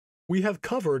We have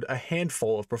covered a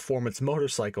handful of performance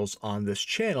motorcycles on this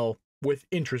channel with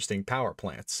interesting power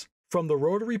plants, from the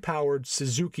rotary-powered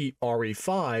Suzuki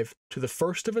RE5 to the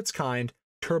first of its kind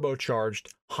turbocharged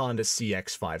Honda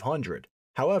CX500.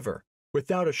 However,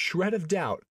 without a shred of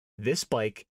doubt, this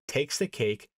bike takes the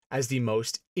cake as the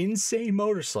most insane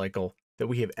motorcycle that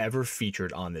we have ever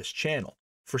featured on this channel.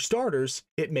 For starters,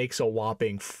 it makes a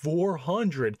whopping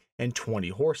 420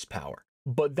 horsepower,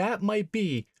 but that might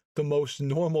be the most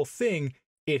normal thing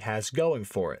it has going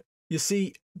for it. You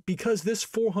see, because this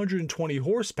 420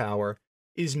 horsepower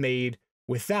is made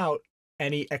without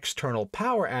any external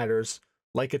power adders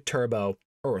like a turbo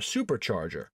or a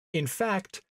supercharger. In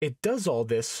fact, it does all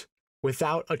this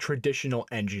without a traditional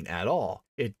engine at all.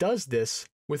 It does this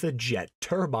with a jet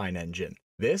turbine engine.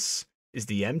 This is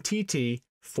the MTT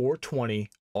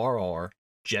 420RR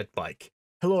jet bike.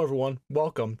 Hello everyone,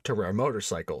 welcome to Rare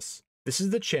Motorcycles. This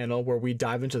is the channel where we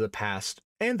dive into the past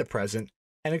and the present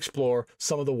and explore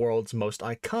some of the world's most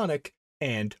iconic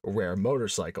and rare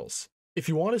motorcycles. If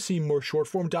you want to see more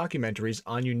short-form documentaries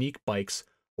on unique bikes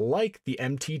like the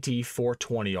MTT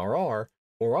 420RR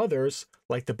or others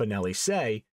like the Benelli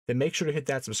Say, then make sure to hit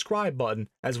that subscribe button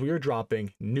as we are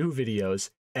dropping new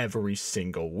videos every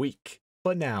single week.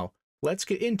 But now, let's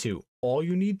get into all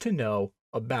you need to know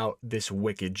about this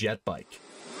wicked jet bike.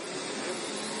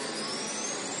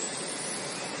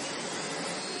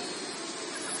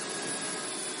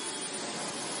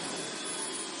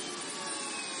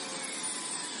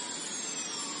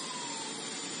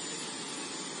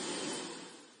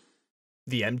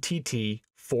 The MTT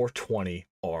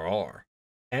 420RR.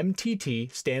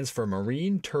 MTT stands for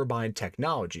Marine Turbine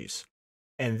Technologies,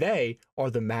 and they are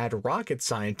the mad rocket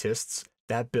scientists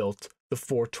that built the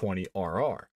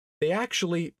 420RR. They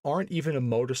actually aren't even a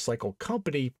motorcycle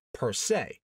company per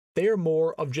se. They are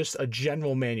more of just a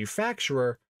general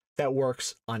manufacturer that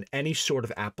works on any sort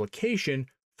of application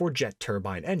for jet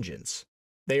turbine engines.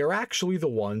 They are actually the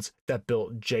ones that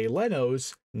built Jay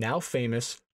Leno's now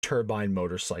famous turbine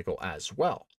motorcycle as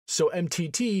well. So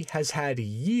MTT has had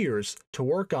years to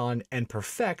work on and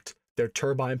perfect their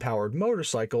turbine-powered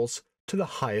motorcycles to the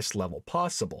highest level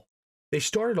possible. They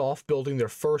started off building their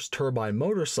first turbine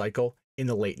motorcycle in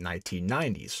the late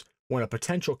 1990s, when a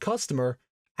potential customer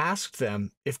asked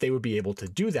them if they would be able to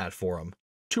do that for them,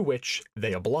 to which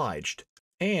they obliged.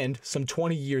 And some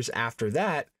 20 years after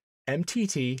that,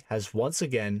 MTT has once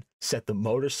again set the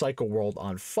motorcycle world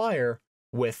on fire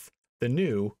with the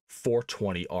new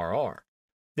 420RR.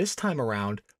 This time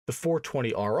around, the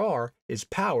 420RR is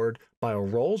powered by a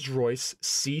Rolls-Royce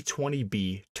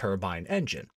C20B turbine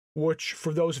engine, which,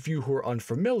 for those of you who are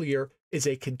unfamiliar, is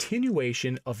a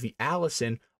continuation of the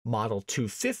Allison Model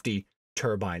 250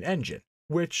 turbine engine,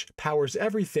 which powers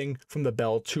everything from the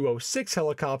Bell 206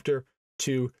 helicopter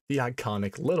to the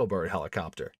iconic Little Bird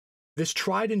helicopter. This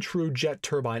tried-and-true jet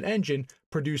turbine engine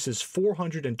produces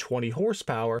 420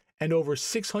 horsepower and over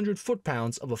 600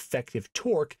 foot-pounds of effective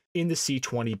torque in the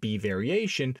C20B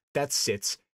variation that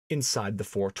sits inside the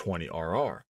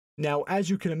 420RR. Now, as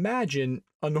you can imagine,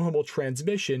 a normal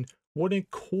transmission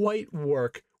wouldn't quite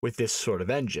work with this sort of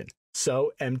engine.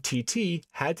 So MTT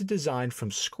had to design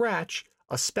from scratch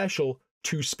a special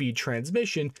 2-speed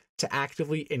transmission to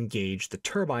actively engage the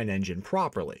turbine engine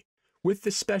properly. With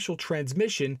this special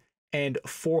transmission and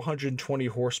 420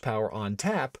 horsepower on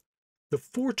tap, the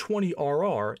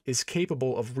 420RR is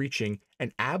capable of reaching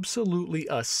an absolutely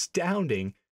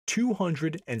astounding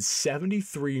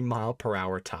 273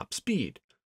 mph top speed,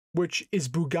 which is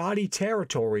Bugatti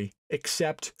territory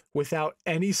except without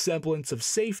any semblance of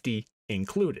safety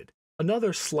included.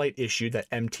 Another slight issue that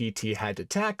MTT had to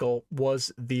tackle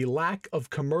was the lack of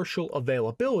commercial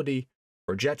availability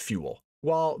for jet fuel.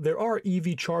 While there are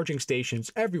EV charging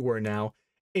stations everywhere now,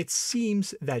 it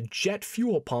seems that jet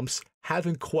fuel pumps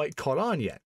haven't quite caught on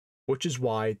yet, which is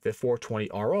why the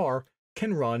 420RR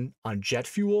can run on jet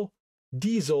fuel,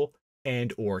 diesel,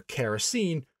 and/or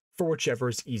kerosene for whichever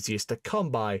is easiest to come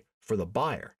by for the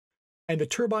buyer. And the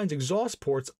turbine's exhaust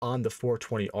ports on the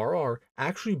 420RR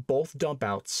actually both dump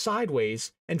out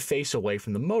sideways and face away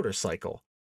from the motorcycle,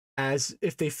 as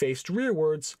if they faced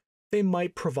rearwards, they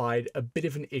might provide a bit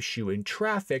of an issue in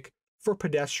traffic for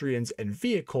pedestrians and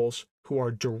vehicles who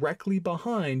are directly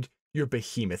behind your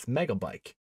behemoth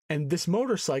megabike. And this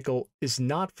motorcycle is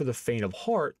not for the faint of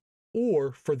heart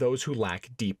or for those who lack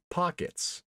deep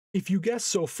pockets. If you guessed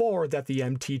so far that the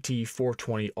MTT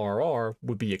 420RR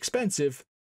would be expensive,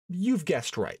 you've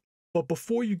guessed right. But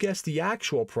before you guess the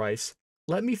actual price,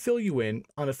 let me fill you in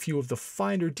on a few of the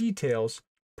finer details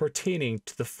pertaining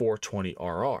to the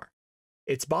 420RR.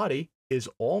 Its body is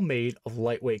all made of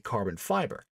lightweight carbon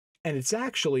fiber, and it's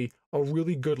actually a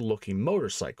really good looking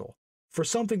motorcycle. For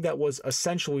something that was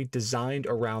essentially designed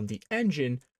around the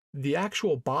engine, the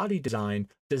actual body design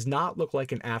does not look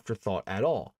like an afterthought at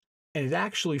all, and it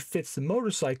actually fits the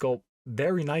motorcycle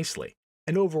very nicely.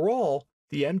 And overall,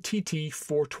 the MTT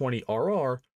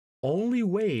 420RR only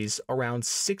weighs around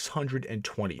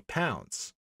 620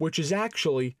 pounds, which is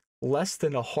actually less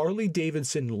than a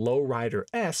Harley-Davidson Lowrider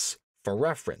S for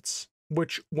reference,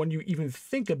 which when you even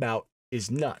think about is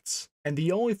nuts. And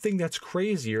the only thing that's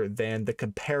crazier than the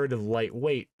comparative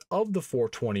lightweight of the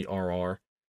 420RR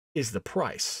is the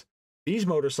price. These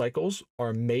motorcycles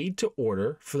are made to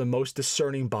order for the most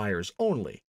discerning buyers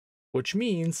only, which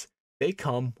means they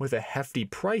come with a hefty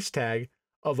price tag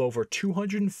of over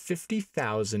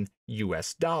 $250,000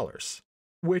 US,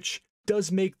 which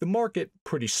does make the market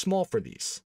pretty small for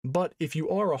these. But if you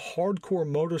are a hardcore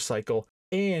motorcycle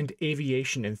and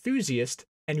aviation enthusiast,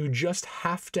 and you just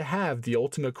have to have the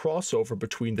ultimate crossover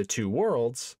between the two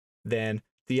worlds, then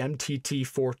the MTT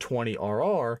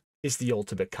 420RR is the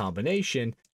ultimate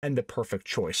combination and the perfect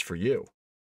choice for you.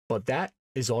 But that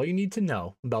is all you need to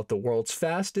know about the world's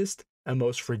fastest and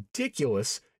most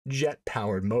ridiculous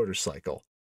jet-powered motorcycle,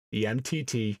 the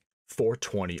MTT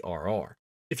 420RR.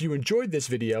 If you enjoyed this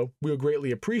video, we would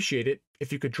greatly appreciate it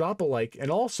if you could drop a like and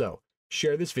also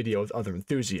share this video with other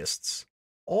enthusiasts.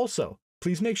 Also,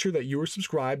 please make sure that you are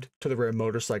subscribed to the Rare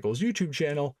Motorcycles YouTube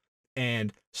channel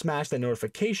and smash that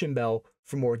notification bell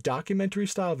for more documentary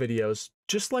style videos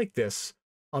just like this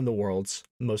on the world's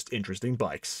most interesting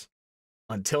bikes.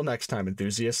 Until next time,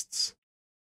 enthusiasts.